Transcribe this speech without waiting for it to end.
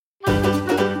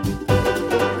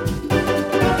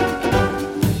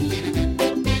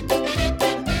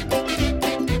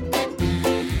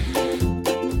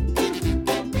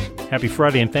Happy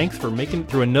Friday, and thanks for making it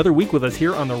through another week with us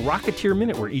here on the Rocketeer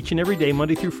Minute, where each and every day,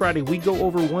 Monday through Friday, we go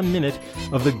over 1 minute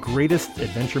of the greatest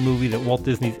adventure movie that Walt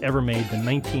Disney's ever made, the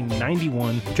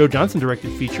 1991 Joe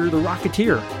Johnston-directed feature, The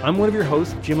Rocketeer. I'm one of your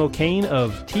hosts, Jim O'Kane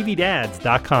of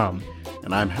TVDads.com.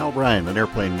 And I'm Hal Bryan, an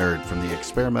airplane nerd from the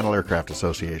Experimental Aircraft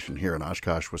Association here in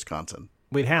Oshkosh, Wisconsin.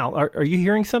 Wait, Hal, are you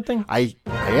hearing something? I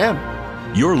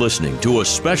am. You're listening to a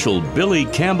special Billy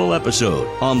Campbell episode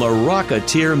on the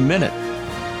Rocketeer Minute.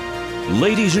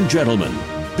 Ladies and gentlemen,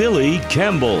 Billy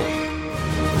Campbell.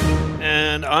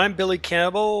 And I'm Billy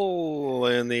Campbell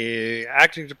in the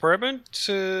acting department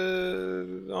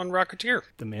on Rocketeer.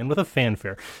 The man with a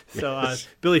fanfare. So,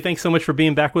 Billy, thanks so much for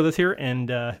being back with us here.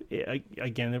 And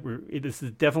again, this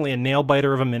is definitely a nail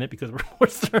biter of a minute because we're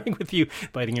starting with you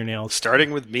biting your nails.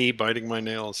 Starting with me biting my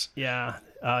nails. Yeah.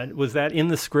 Was that in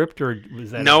the script, or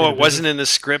was that? No, it wasn't in the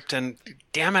script. And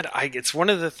damn it, it's one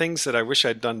of the things that I wish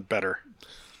I'd done better.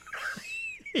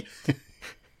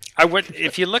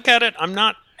 If you look at it, I'm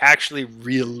not actually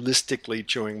realistically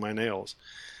chewing my nails.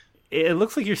 It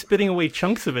looks like you're spitting away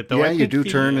chunks of it, though. Yeah, you do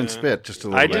turn and spit just a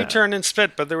little bit. I do turn and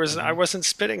spit, but I wasn't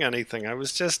spitting anything. I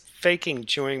was just faking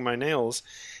chewing my nails,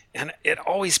 and it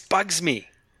always bugs me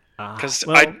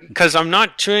because I'm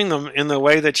not chewing them in the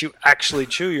way that you actually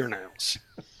chew your nails.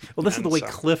 Well, this is the way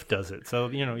Cliff does it, so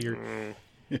you're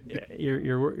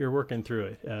working through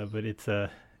it, but it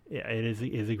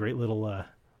is a great little bit.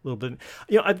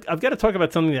 I've got to talk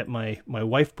about something that my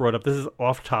wife brought up. This is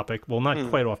off topic. Well, not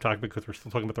quite off topic because we're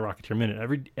still talking about the Rocketeer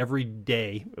Minute. Every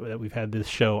day that we've had this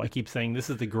show, I keep saying this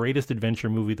is the greatest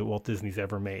adventure movie that Walt Disney's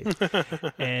ever made.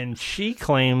 And she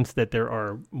claims that there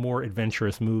are more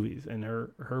adventurous movies. And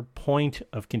her point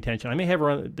of contention, I may have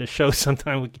her on the show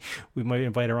sometime. We might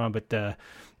invite her on,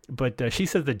 but she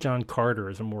says that John Carter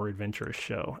is a more adventurous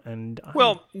show. And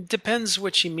depends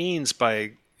what she means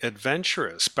by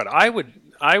adventurous, but I would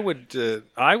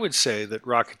say that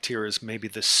Rocketeer is maybe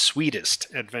the sweetest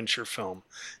adventure film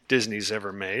Disney's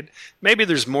ever made. Maybe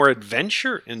there's more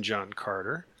adventure in John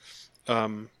Carter.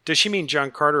 Does she mean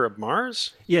John Carter of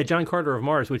Mars? Yeah, John Carter of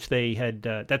Mars, which they had.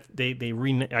 I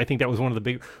think that was one of the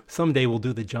big. Someday we'll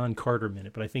do the John Carter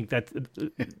Minute, but I think that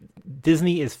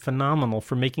Disney is phenomenal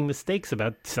for making mistakes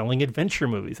about selling adventure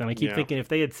movies. And I keep thinking if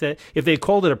they had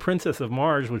called it A Princess of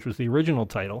Mars, which was the original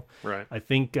title, right? I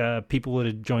think people would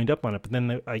have joined up on it. But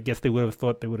then I guess they would have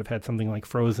thought they would have had something like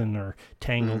Frozen or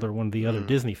Tangled or one of the other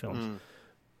Disney films.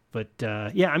 But,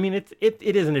 I mean, it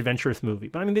is an adventurous movie.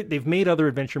 But, I mean, they've made other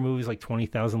adventure movies like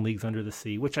 20,000 Leagues Under the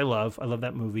Sea, which I love. I love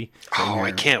that movie. Oh,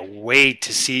 I can't wait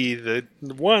to see the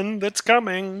one that's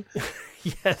coming.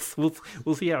 Yes, we'll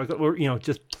see how it goes. Or,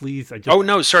 just please. Oh,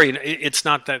 no, sorry. It's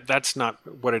not that. That's not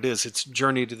what it is. It's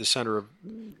Journey to the Center of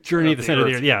Journey to the Center of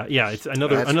the Earth. Yeah. It's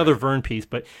another Verne piece.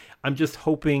 But I'm just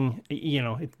hoping,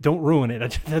 don't ruin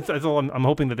it. That's all. I'm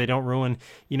hoping that they don't ruin,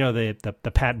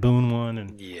 the Pat Boone one.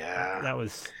 And that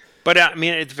was. But I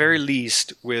mean, at the very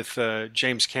least, with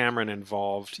James Cameron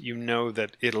involved,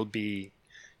 that it'll be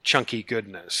chunky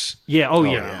goodness. Yeah. Oh,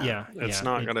 yeah. It's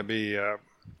not going to be.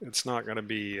 It's not going to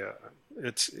be.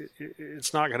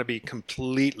 It's not going to be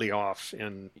completely off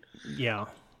in. Yeah.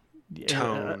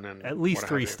 Tone and at least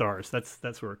 3 stars.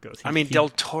 That's where it goes. Del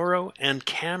Toro and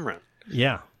Cameron.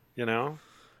 Yeah.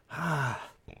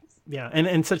 Yeah,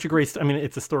 and such a great. I mean,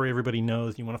 it's a story everybody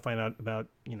knows. You want to find out about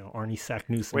Arnie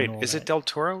Sacknussen. Wait, is it Del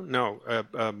Toro? No.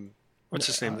 What's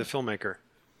his name? The filmmaker.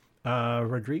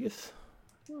 Rodriguez.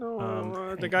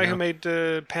 No, the guy who made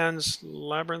Pan's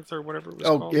Labyrinth or whatever it was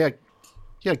called.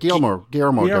 Yeah, Guillermo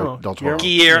del Toro.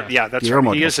 That's Guillermo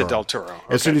right. He is del a Del Toro. Okay,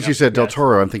 as soon as you said Del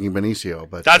Toro, I'm thinking Benicio.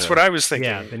 But that's what I was thinking.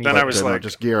 Yeah, then I was like,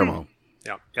 just Guillermo.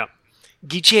 Yeah.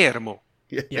 Guillermo.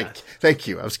 Yeah. Thank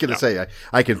you. I was going to say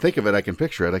I can think of it, I can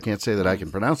picture it. I can't say that I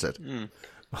can pronounce it.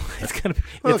 It's got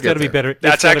to be better.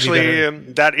 That's actually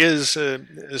that is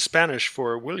Spanish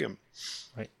for William.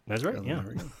 Right. That's right. Yeah.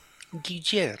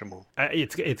 Guillermo.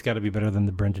 It's got to be better than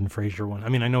the Brendan Fraser one. I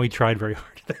mean, I know he tried very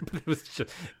hard, but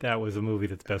that was a movie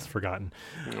that's best forgotten.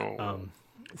 No.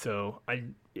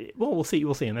 We'll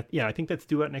see. And I think that's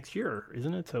due out next year,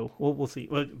 isn't it? So we'll see.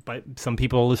 Well, some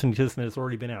people are listening to this and it's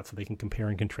already been out, so they can compare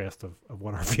and contrast of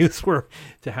what our views were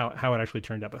to how it actually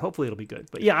turned out. But hopefully it'll be good.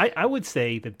 But yeah, I would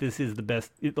say that this is the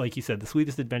best, like you said, the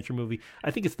sweetest adventure movie.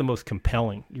 I think it's the most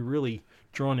compelling. You're really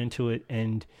drawn into it,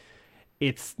 and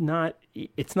it's not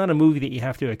a movie that you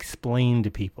have to explain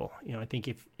to people. I think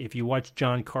if you watch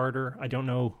John Carter, I don't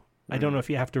know if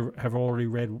you have to have already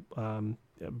read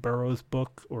Burroughs'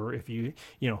 book, or if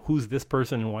who's this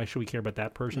person and why should we care about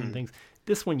that person and things.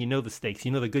 This one, the stakes,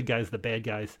 the good guys, the bad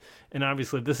guys, and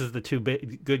obviously this is the two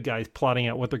good guys plotting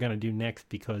out what they're going to do next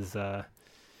because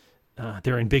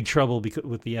they're in big trouble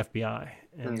with the FBI,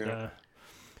 and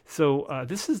so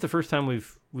this is the first time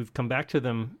we've come back to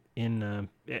them in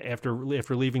after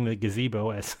leaving the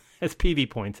gazebo, as Peevy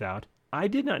points out. I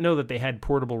did not know that they had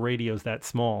portable radios that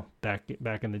small back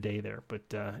in the day there, but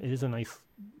it is a nice.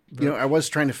 I was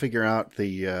trying to figure out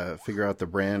the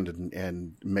brand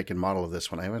and make and model of this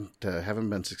one. I haven't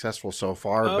been successful so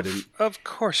far. Of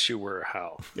course you were,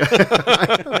 Hal.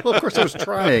 Well, of course I was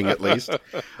trying at least.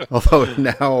 Although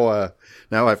now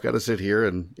I've got to sit here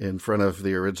in front of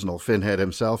the original Finhead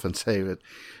himself and say that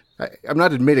I'm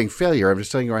not admitting failure. I'm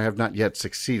just telling you I have not yet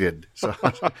succeeded. So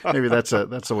maybe that's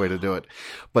a way to do it.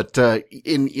 But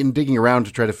in digging around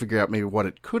to try to figure out maybe what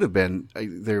it could have been,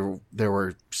 there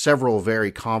were several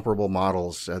very comparable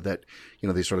models that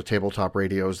these sort of tabletop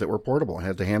radios that were portable and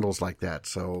had the handles like that.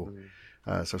 So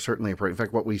so certainly important. In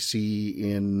fact, what we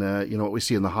see in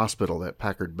the hospital, that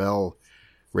Packard Bell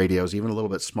radios, even a little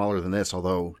bit smaller than this,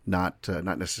 although not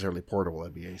necessarily portable.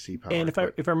 That'd be AC powered. And if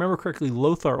I remember correctly,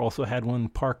 Lothar also had one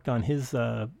parked on his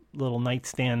little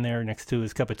nightstand there next to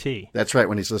his cup of tea. That's right,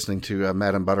 when he's listening to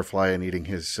Madame Butterfly and eating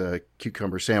his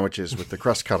cucumber sandwiches with the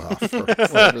crust cut off, or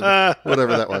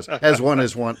whatever that was, as one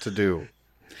is wont to do.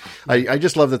 I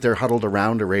just love that they're huddled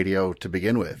around a radio to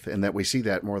begin with, and that we see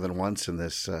that more than once in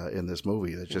this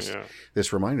movie. That's just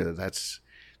this reminder that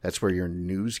that's where your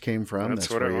news came from. That's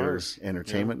where your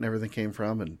entertainment and everything came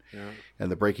from,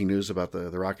 and the breaking news about the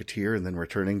Rocketeer, and then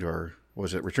returning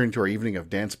to our evening of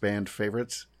dance band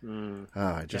favorites.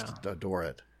 I just adore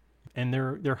it. And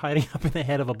they're hiding up in the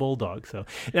head of a bulldog. So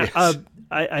now,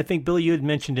 I think, Billy, you had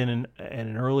mentioned in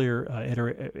an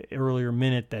earlier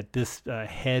minute that this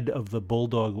head of the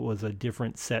bulldog was a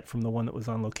different set from the one that was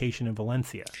on location in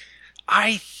Valencia.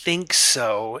 I think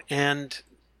so,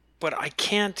 but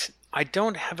I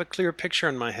don't have a clear picture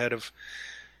in my head of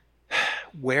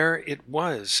where it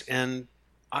was. And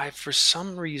for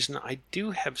some reason, I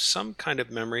do have some kind of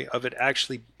memory of it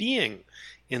actually being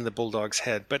in the bulldog's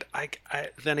head. But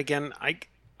then again,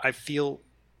 I feel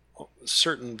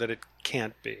certain that it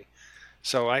can't be.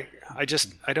 So I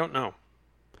don't know.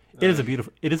 It is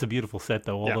a beautiful set,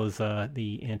 though. All those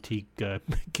the antique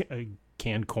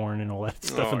canned corn and all that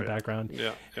stuff in the background.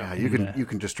 You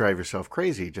can just drive yourself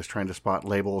crazy just trying to spot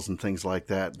labels and things like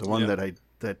that. The one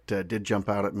that did jump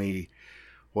out at me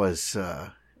was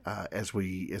as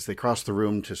they crossed the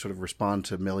room to sort of respond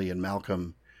to Millie and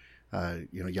Malcolm,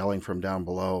 yelling from down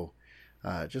below.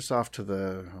 Just off to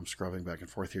I'm scrubbing back and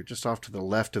forth here. Just off to the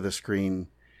left of the screen,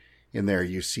 in there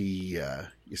you see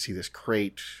this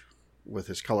crate with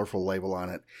this colorful label on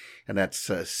it, and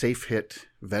that's Safe Hit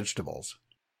Vegetables.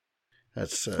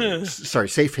 That's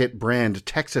Safe Hit brand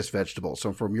Texas vegetables.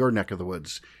 So from your neck of the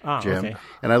woods, Jim. Okay.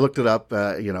 And I looked it up.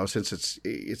 Since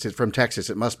it's from Texas,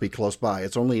 it must be close by.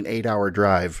 It's only an 8-hour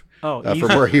drive from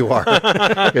where you are.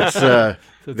 It's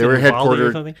they were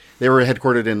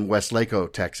headquartered in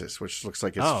Westlaco, Texas, which looks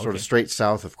like it's sort of straight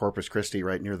south of Corpus Christi,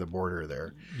 right near the border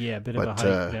there. Yeah, a bit of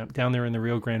a hike down there in the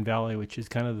Rio Grande Valley, which is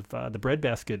kind of the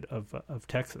breadbasket of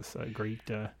Texas. A great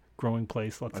growing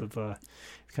place, lots of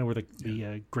it's kind of where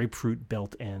the grapefruit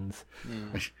belt ends.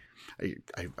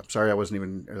 I'm sorry, I wasn't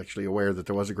even actually aware that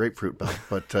there was a grapefruit belt,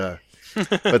 but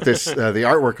this the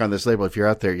artwork on this label, if you're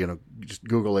out there, just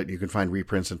Google it. You can find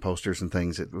reprints and posters and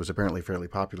things. It was apparently a fairly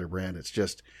popular brand. It's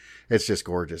just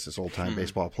gorgeous. This old time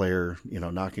baseball player,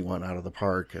 knocking one out of the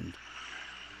park, and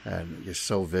just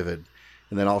so vivid.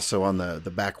 And then also on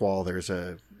the back wall, there's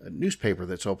a newspaper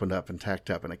that's opened up and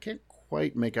tacked up, and I can't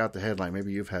quite make out the headline.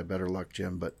 Maybe you've had better luck,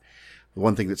 Jim, but the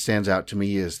one thing that stands out to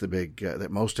me is the big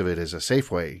that most of it is a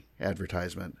Safeway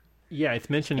advertisement. Yeah, it's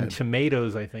mentioning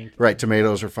tomatoes, I think. Right,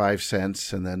 tomatoes are 5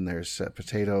 cents, and then there's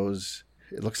potatoes.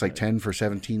 It looks like 10 for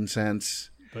 17 cents.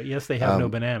 But yes, they have no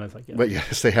bananas, I guess. But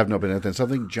yes, they have no bananas. And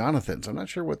something Jonathan's. I'm not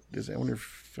sure what is. I wonder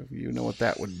if you know what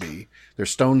that would be. They're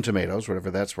stone tomatoes, whatever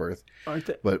that's worth. Aren't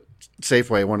they? But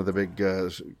Safeway, one of the big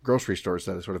grocery stores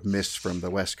that is sort of missed from the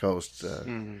West Coast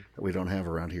that we don't have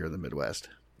around here in the Midwest.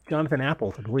 Jonathan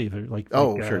Apples, I believe.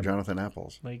 They're sure, Jonathan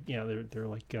Apples. They're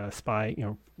like spy,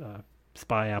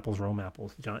 spy apples, Rome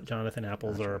apples. Jonathan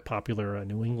apples are a popular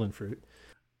New England fruit.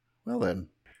 Well then.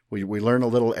 We learn a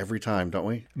little every time, don't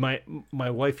we? My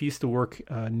wife used to work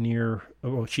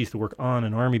she used to work on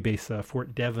an Army base,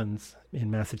 Fort Devens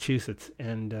in Massachusetts,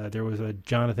 and there was a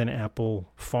Jonathan Apple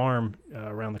farm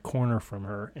around the corner from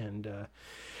her, and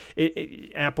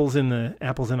apples in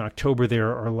October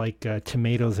there are like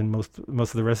tomatoes in most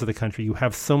of the rest of the country. You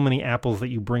have so many apples that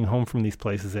you bring home from these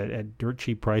places at dirt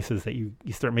cheap prices that you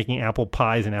start making apple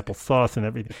pies and apple sauce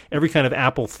and every kind of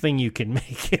apple thing you can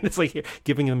make. And it's like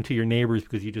giving them to your neighbors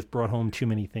because you just just brought home too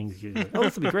many things. You're like, oh,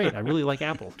 this will be great. I really like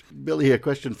apples. Billy, a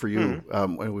question for you.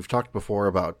 We've talked before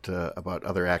about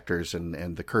other actors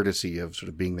and the courtesy of sort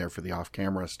of being there for the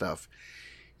off-camera stuff,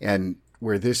 and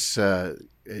where this, as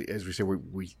we say,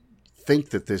 we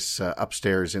think that this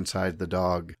upstairs inside the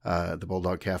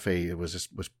Bulldog Cafe was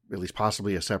at least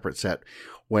possibly a separate set.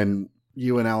 When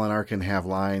you and Alan Arkin have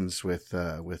lines with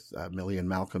Millie and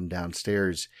Malcolm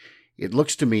downstairs, it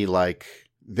looks to me like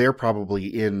they're probably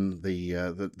in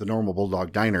the normal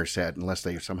Bulldog Diner set, unless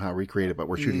they somehow recreate it, but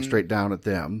we're shooting straight down at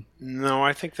them. No,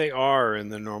 I think they are in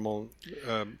the normal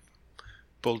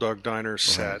Bulldog Diner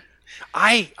set.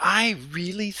 I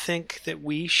really think that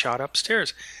we shot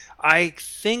upstairs. I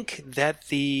think that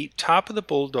the top of the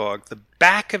Bulldog, the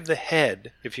back of the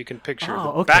head, if you can picture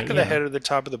back of the head of the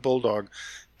top of the Bulldog,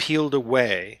 peeled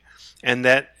away, and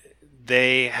that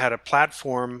they had a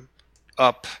platform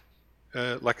up,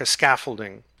 like a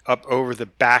scaffolding, up over the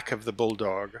back of the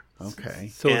Bulldog.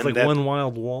 Okay. So it's like one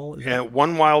wild wall?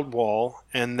 One wild wall,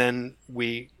 and then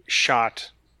we shot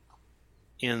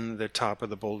in the top of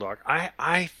the Bulldog.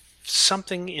 I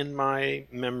something in my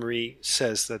memory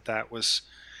says that was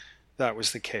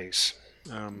the case.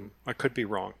 I could be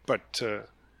wrong, but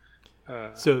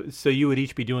so you would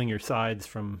each be doing your sides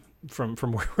from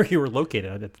where you were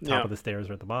located, at the top of the stairs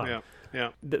or at the bottom. Yeah.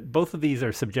 Both of these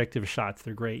are subjective shots.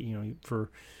 They're great.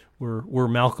 We're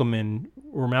Malcolm and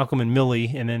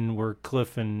Millie, and then we're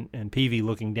Cliff and Peevy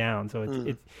looking down. So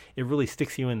it really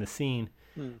sticks you in the scene,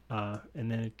 and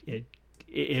then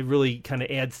it really kind of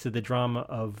adds to the drama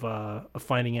of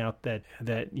finding out that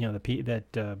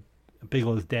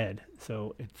Bigelow's dead.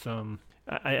 So it's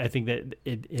I think that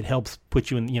it helps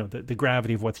put you in the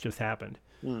gravity of what's just happened.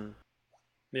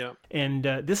 Yeah. And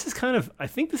this is kind of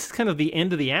the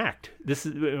end of the act. This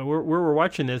is where we're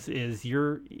watching this is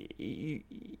you've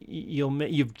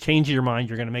changed your mind.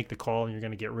 You're going to make the call and you're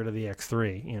going to get rid of the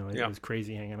X-3. It was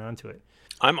crazy hanging on to it.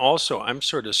 I'm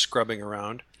sort of scrubbing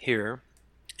around here.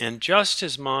 And just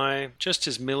as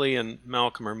Millie and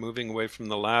Malcolm are moving away from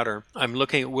the ladder, I'm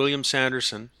looking at William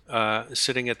Sanderson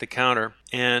sitting at the counter,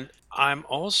 and I'm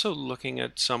also looking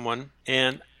at someone,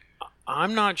 and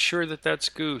I'm not sure that that's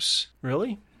Goose.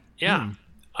 Really? Yeah.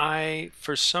 I,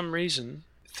 for some reason,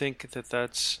 think that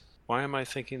that's... Why am I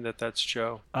thinking that that's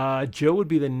Joe? Joe would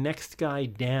be the next guy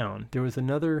down. There was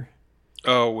another...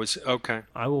 Oh, okay.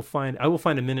 I will find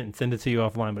a minute and send it to you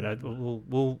offline, but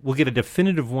we'll get a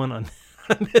definitive one on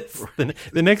this.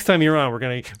 The next time you're on, we're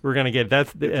gonna get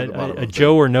that's a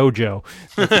Joe or no Joe.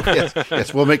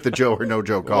 yes, we'll make the Joe or no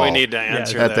Joe call. We need to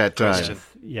answer at that time. question.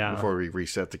 Yeah, before we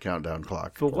reset the countdown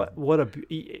clock. But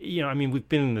we've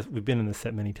been in the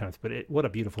set many times, but what a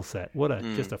beautiful set! What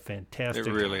just a fantastic.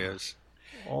 It really is.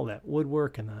 All that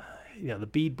woodwork and the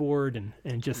beadboard and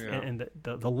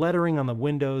the lettering on the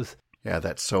windows. Yeah,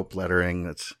 that soap lettering.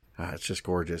 It's just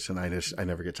gorgeous, and I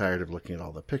never get tired of looking at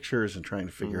all the pictures and trying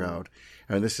to figure out.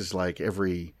 I mean, this is like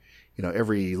every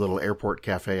little airport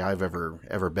cafe I've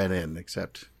ever been in,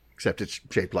 except it's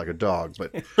shaped like a dog.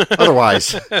 But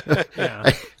otherwise,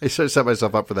 I sort of set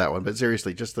myself up for that one. But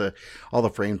seriously, just all the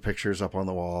framed pictures up on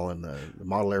the wall and the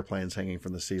model airplanes hanging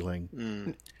from the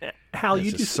ceiling. Hal,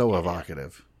 it's just so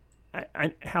evocative.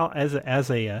 Hal, as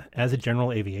a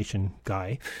general aviation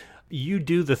guy, you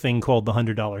do the thing called the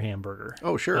 $100 hamburger.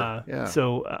 Oh, sure. Yeah.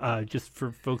 So, just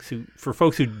for folks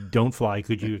who don't fly,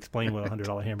 could you explain what a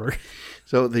 $100 hamburger?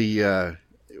 So the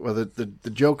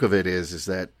joke of it is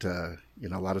that a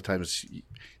lot of times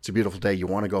it's a beautiful day, you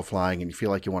want to go flying, and you feel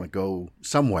like you want to go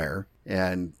somewhere,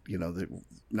 and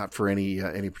not for any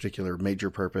particular major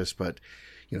purpose, but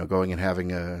going and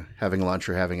having lunch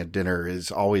or having a dinner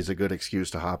is always a good excuse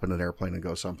to hop in an airplane and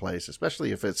go someplace,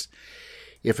 especially if it's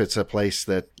a place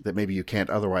that maybe you can't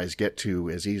otherwise get to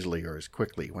as easily or as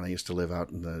quickly. When I used to live out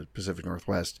in the Pacific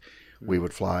Northwest, we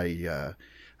would fly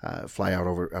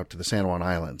out to the San Juan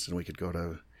Islands, and we could go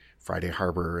to Friday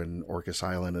Harbor and Orcas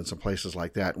Island and some places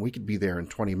like that. And we could be there in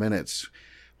 20 minutes,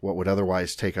 what would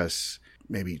otherwise take us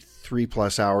maybe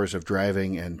 3+ hours of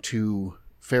driving and 2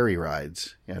 ferry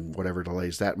rides and whatever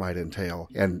delays that might entail.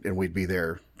 And we'd be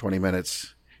there 20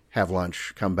 minutes, have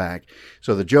lunch, come back.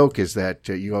 So the joke is that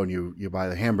you go and you buy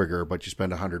the hamburger, but you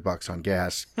spend $100 on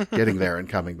gas getting there and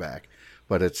coming back.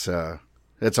 But it's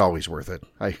always worth it.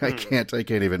 I can't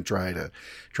even try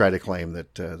to claim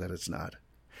that it's not.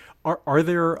 Are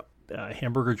there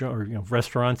hamburger or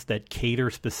restaurants that cater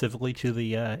specifically to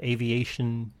the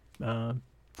aviation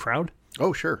crowd?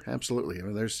 Oh, sure, absolutely. I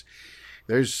mean, there's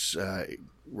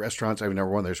restaurants. I mean,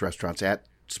 number one, there's restaurants at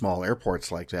small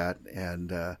airports like that,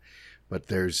 and but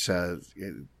there's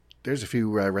there's a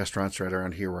few restaurants right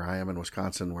around here where I am in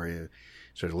Wisconsin where you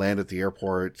sort of land at the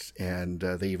airport, and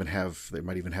they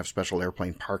might even have special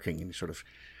airplane parking, and you sort of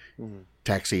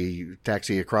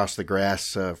taxi across the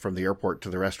grass from the airport to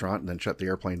the restaurant, and then shut the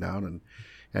airplane down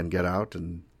and get out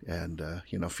and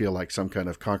feel like some kind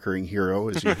of conquering hero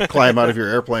as you climb out of your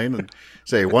airplane and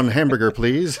say, "1 hamburger,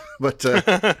 please." But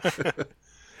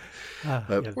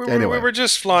we were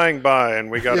just flying by and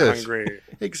we got hungry.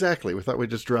 Exactly. We thought we'd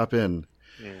just drop in.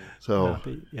 Yeah. So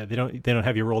they don't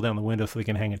have you roll down the window so we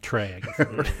can hang a tray, I guess.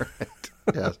 Right.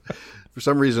 Yes. For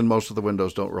some reason, most of the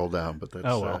windows don't roll down, but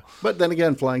that's but then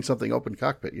again, flying something open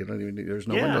cockpit, there's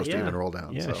no windows to even roll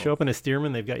down. Yeah, so. Show up in a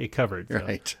Stearman, they've got you covered. So.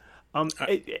 Right.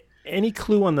 Any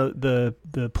clue on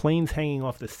the planes hanging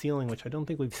off the ceiling, which I don't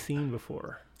think we've seen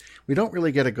before? We don't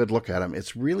really get a good look at them.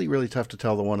 It's really, really tough to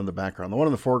tell the one in the background. The one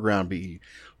in the foreground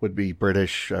would be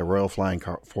British Royal Flying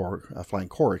Corps,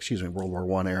 World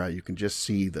War I era. You can just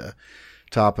see the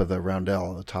top of the roundel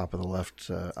on the top of the left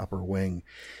upper wing.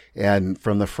 And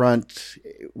from the front,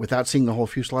 without seeing the whole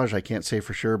fuselage, I can't say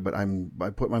for sure, but I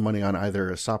put my money on either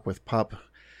a Sopwith pup,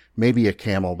 maybe a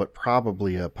camel, but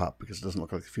probably a pup because it doesn't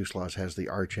look like the fuselage has the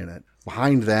arch in it.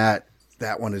 Behind that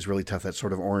one is really tough, that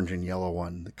sort of orange and yellow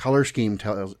one. The color scheme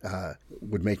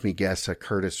would make me guess a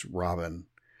Curtiss Robin,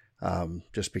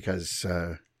 just because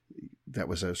that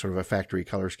was a sort of a factory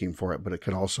color scheme for it, but it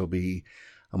could also be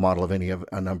a model of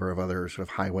a number of other sort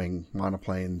of high-wing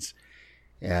monoplanes,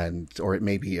 or it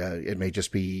may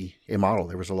just be a model.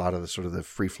 There was a lot of the sort of the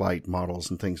free flight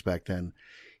models and things back then,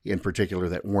 in particular,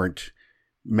 that weren't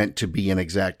meant to be an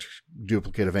exact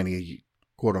duplicate of any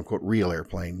quote unquote real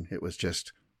airplane. It was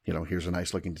just, here's a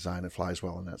nice looking design that flies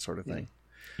well and that sort of thing.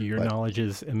 Your knowledge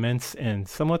is immense and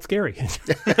somewhat scary.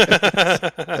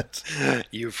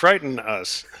 You frighten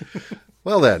us.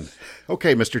 Well then,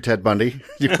 okay, Mr. Ted Bundy.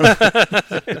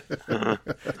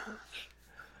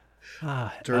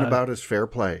 Turnabout is fair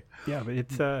play. Yeah, but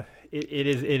it's it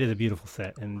is a beautiful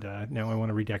set, and now I want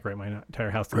to redecorate my entire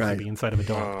house to be inside of a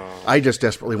dog. I just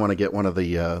desperately want to get one of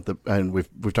the and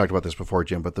we've talked about this before,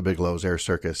 Jim, but the Bigelow's Air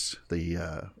Circus,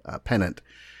 the pennant.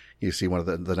 You see one of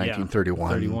the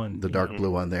 1931, the dark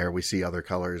blue one there. We see other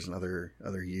colors and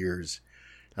other years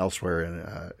elsewhere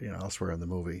in the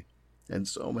movie, and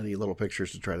so many little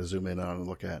pictures to try to zoom in on and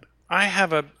look at. I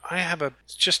have a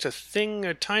just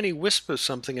a tiny wisp of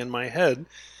something in my head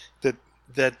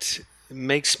that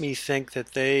makes me think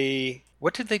that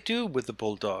what did they do with the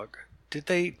Bulldog? Did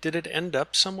it end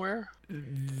up somewhere?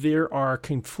 There are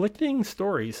conflicting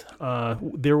stories.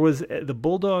 There was the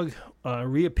Bulldog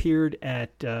reappeared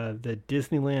at the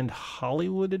Disneyland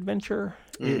Hollywood Adventure.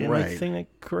 Am I saying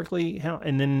that correctly?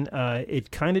 And then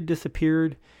it kind of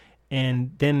disappeared,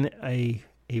 and then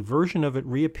a version of it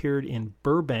reappeared in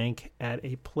Burbank at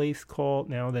a place called,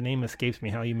 now the name escapes me.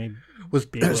 How you may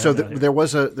there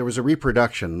was a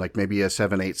reproduction, like maybe a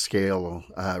 7/8 scale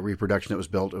reproduction that was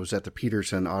built. It was at the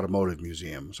Peterson Automotive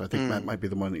Museum. So I think that might be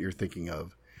the one that you're thinking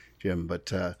of, Jim. But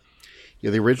the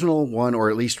original one, or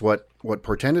at least what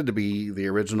portended to be the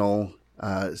original,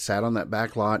 sat on that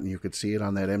back lot, and you could see it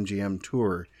on that MGM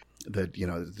tour,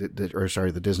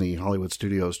 the Disney Hollywood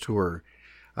Studios tour.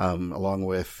 Along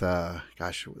with, I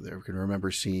can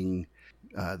remember seeing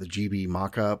the GB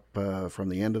mock-up from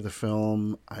the end of the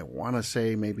film. I want to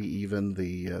say maybe even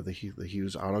the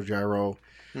Hughes autogyro.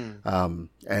 And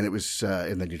it was,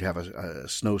 and then you'd have a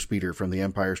snow speeder from The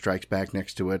Empire Strikes Back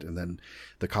next to it, and then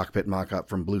the cockpit mock-up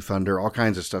from Blue Thunder, all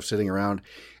kinds of stuff sitting around.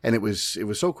 And it was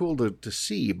so cool to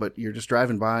see, but you're just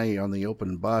driving by on the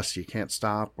open bus. You can't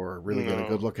stop or really get a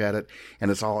good look at it.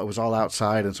 And it was all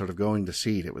outside and sort of going to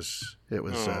seed. It was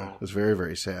very,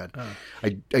 very sad.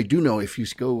 I do know, if you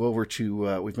go over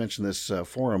to, we've mentioned this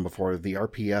forum before, the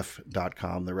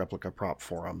RPF.com, the Replica Prop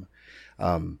Forum.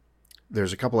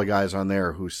 There's a couple of guys on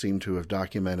there who seem to have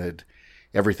documented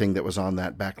everything that was on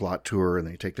that backlot tour, and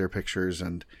they take their pictures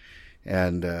and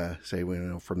say,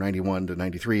 from 91 to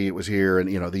 93 it was here,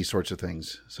 and these sorts of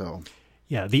things. So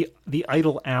yeah, the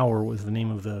Idle Hour was the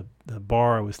name of the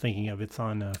bar I was thinking of. It's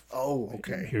on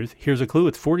okay. Here's a clue.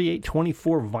 It's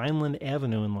 4824 Vineland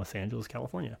Avenue in Los Angeles,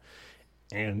 California.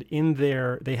 And in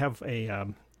there they have a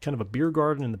kind of a beer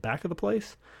garden in the back of the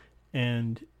place,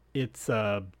 and it's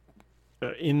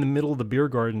in the middle of the beer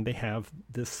garden, they have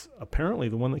this, apparently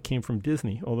the one that came from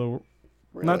Disney, although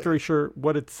really? Not very sure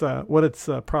what its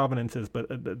provenance is, but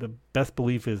the best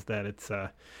belief is that it's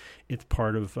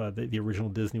part of the original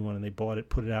Disney one, and they bought it,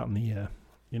 put it out in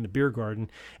the beer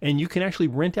garden, and you can actually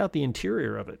rent out the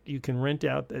interior of it. You can rent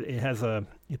out.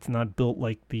 It's not built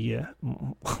like the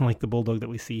Bulldog that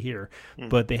we see here,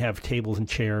 but they have tables and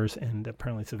chairs, and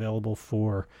apparently it's available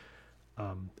for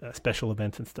special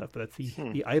events and stuff. But that's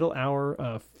the Idle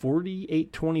Hour,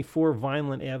 4824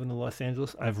 Vineland Avenue, Los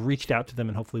Angeles. I've reached out to them,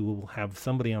 and hopefully we'll have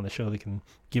somebody on the show that can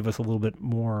give us a little bit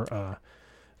more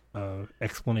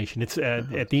explanation. It's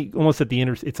almost at the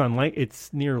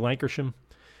it's near Lancashire,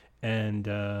 and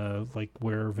like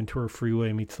where Ventura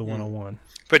Freeway meets the 101.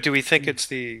 But do we think it's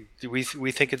the we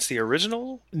think it's the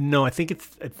original? No, I think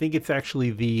it's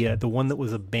actually the one that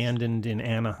was abandoned in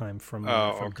Anaheim from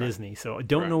Disney. So I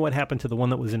don't know what happened to the one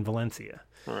that was in Valencia.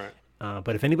 All right.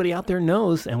 But if anybody out there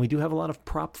knows, and we do have a lot of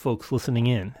prop folks listening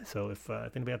in, so if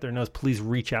anybody out there knows, please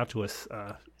reach out to us.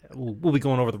 We'll be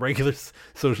going over the regular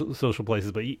social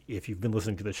places, but if you've been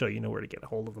listening to the show, you know where to get a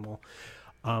hold of them all.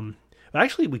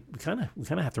 Actually, we kind of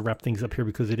have to wrap things up here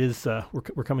because it is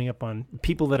we're coming up on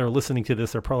people that are listening to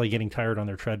this are probably getting tired on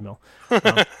their treadmill.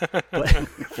 But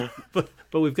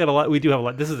we've got a lot. We do have a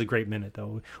lot. This is a great minute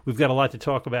though. We've got a lot to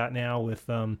talk about now with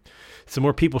some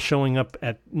more people showing up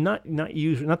at not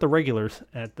the regulars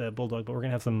at the Bulldog, but we're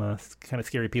gonna have some kind of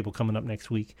scary people coming up next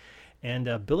week.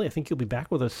 And Billy, I think you'll be back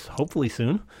with us hopefully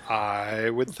soon. I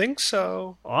would think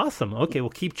so. Awesome. Okay,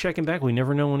 we'll keep checking back. We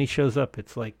never know when he shows up.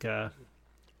 It's like.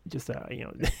 It's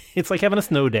like having a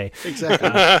snow day.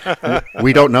 Exactly.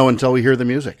 We don't know until we hear the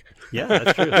music. Yeah,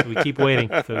 that's true. So we keep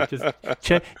waiting. So just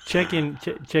check in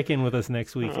with us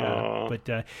next week.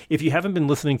 But if you haven't been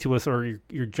listening to us or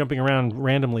you're jumping around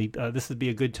randomly, this would be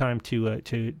a good time to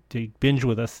binge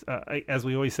with us. As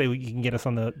we always say, you can get us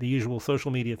on the usual social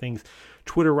media things: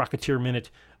 Twitter, Rocketeer Minute,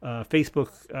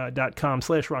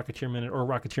 Facebook.com/Rocketeer Minute or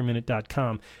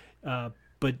RocketeerMinute.com.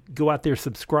 But go out there,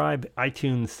 subscribe,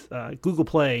 iTunes, Google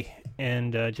Play,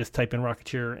 and just type in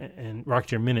Rocketeer and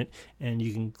Rocketeer Minute, and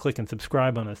you can click and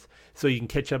subscribe on us so you can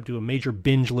catch up to a major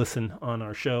binge listen on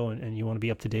our show, and you want to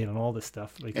be up to date on all this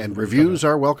stuff. And reviews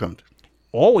are welcomed.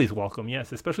 Always welcome,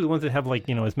 yes, especially the ones that have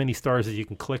as many stars as you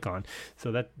can click on.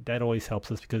 So that always helps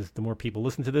us because the more people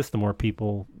listen to this, the more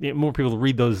people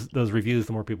read those reviews,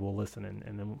 the more people will listen,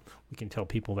 and then we can tell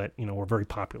people that we're very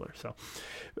popular. So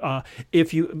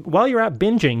while you're out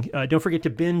binging, don't forget to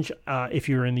binge. If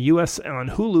you're in the U.S. on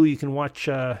Hulu, you can watch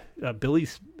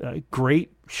Billy's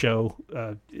great show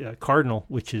Cardinal,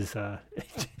 which is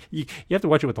you have to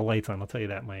watch it with the lights on. I'll tell you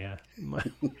that. My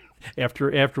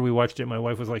after we watched it, my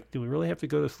wife was like, "Do we really have to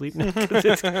go to sleep now? Because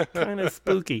it's kind of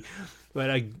spooky."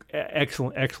 But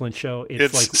excellent show.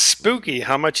 It's like spooky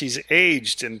how much he's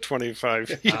aged in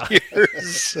 25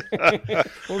 years.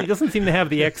 Well, he doesn't seem to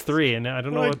have the X-3, and I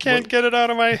don't know. I can't get it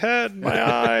out of my head. My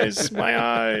eyes.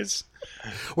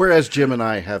 Whereas Jim and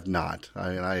I have not.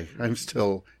 I'm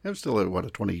still a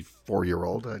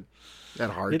 24-year-old at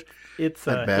heart. It's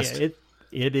at best.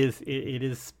 Yeah, it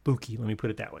is spooky. Let me put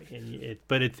it that way.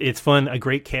 But it's fun. A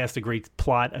great cast, a great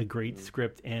plot, a great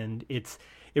script, and it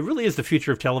really is the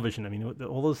future of television. I mean,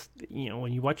 all those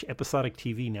when you watch episodic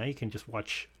TV now, you can just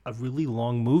watch a really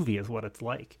long movie is what it's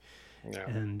like. Yeah.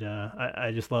 And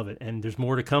I just love it. And there's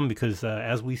more to come because even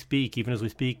as we speak,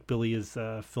 Billy is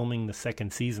filming the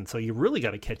second season. So you really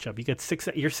got to catch up.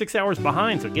 You're 6 hours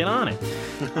behind, so get on it.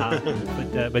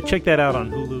 But check that out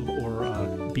on Hulu or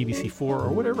BBC4 or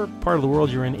whatever part of the world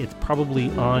you're in. It's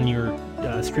probably on your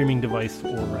streaming device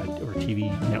or TV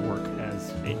network.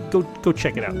 Go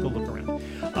check it out. Go look around.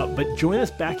 But join us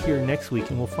back here next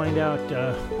week, and we'll find out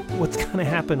what's going to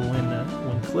happen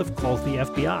when Cliff calls the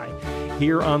FBI.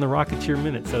 Here on the Rocketeer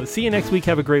Minute. So see you next week.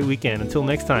 Have a great weekend. Until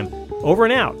next time, over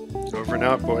and out. Over and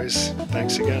out, boys.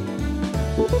 Thanks again.